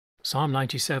Psalm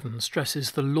 97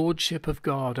 stresses the lordship of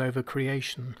God over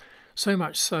creation, so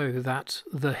much so that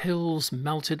the hills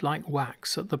melted like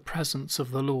wax at the presence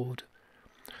of the Lord.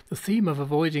 The theme of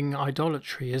avoiding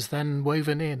idolatry is then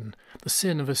woven in, the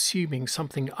sin of assuming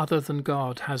something other than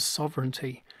God has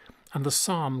sovereignty, and the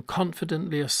psalm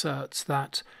confidently asserts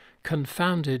that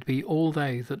 "confounded be all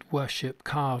they that worship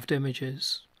carved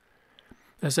images."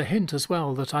 There's a hint as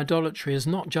well that idolatry is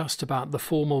not just about the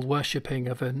formal worshipping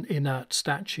of an inert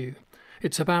statue.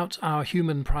 It's about our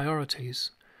human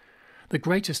priorities. The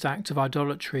greatest act of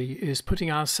idolatry is putting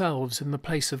ourselves in the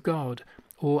place of God,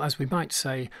 or, as we might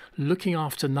say, looking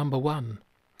after number one.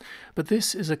 But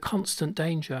this is a constant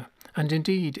danger, and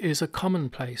indeed is a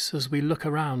commonplace as we look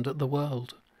around at the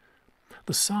world.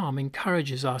 The psalm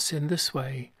encourages us in this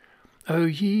way: "O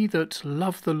ye that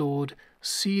love the Lord,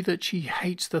 see that ye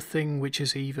hate the thing which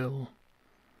is evil."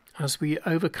 As we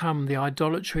overcome the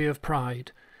idolatry of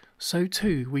pride, so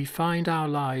too we find our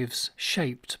lives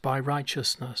shaped by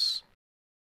righteousness.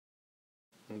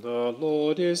 The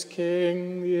Lord is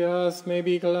King, the earth may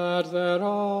be glad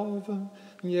thereof.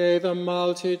 Yea, the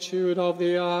multitude of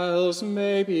the isles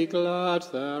may be glad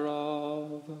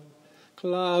thereof.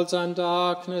 Clouds and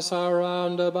darkness are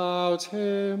round about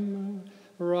him.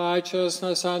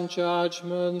 Righteousness and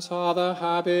judgment are the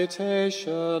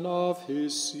habitation of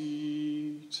his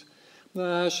seat.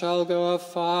 There shall go a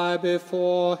fire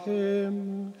before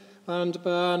him, and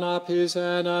burn up his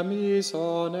enemies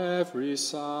on every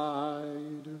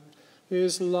side.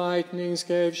 His lightnings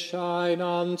gave shine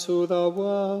unto the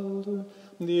world.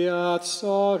 The earth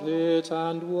saw it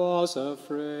and was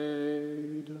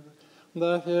afraid.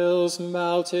 The hills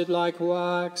melted like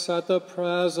wax at the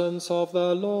presence of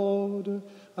the Lord,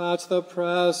 at the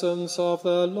presence of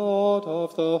the Lord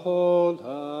of the whole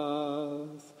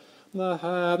earth. The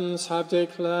heavens have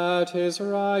declared his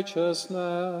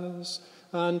righteousness,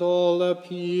 and all the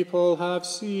people have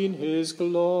seen his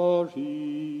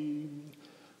glory.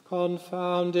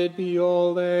 Confounded be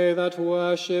all they that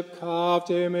worship carved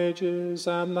images,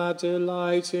 and that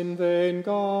delight in vain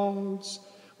gods.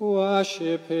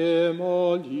 Worship him,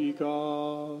 all ye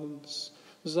gods.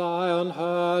 Zion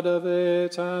heard of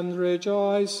it and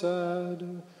rejoiced,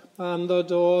 and the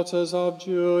daughters of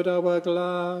Judah were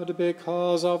glad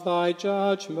because of thy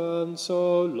judgments,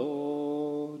 O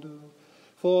Lord.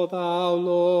 For thou,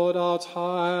 Lord, art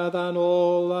higher than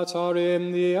all that are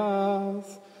in the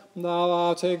earth. Thou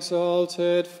art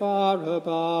exalted far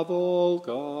above all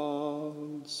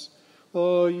gods.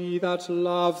 O ye that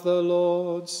love the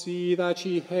Lord, see that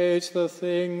ye hate the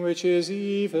thing which is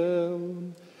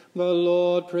evil. The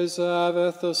Lord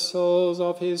preserveth the souls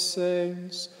of his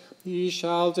saints. He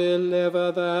shall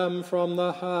deliver them from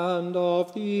the hand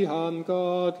of the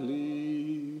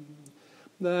ungodly.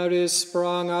 There is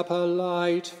sprung up a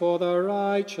light for the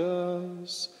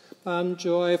righteous, and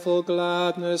joyful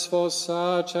gladness for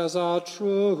such as are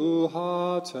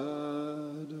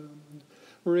true-hearted.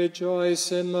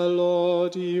 Rejoice in the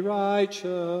Lord, ye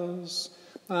righteous,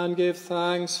 and give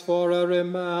thanks for a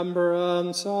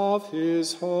remembrance of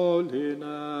his holiness.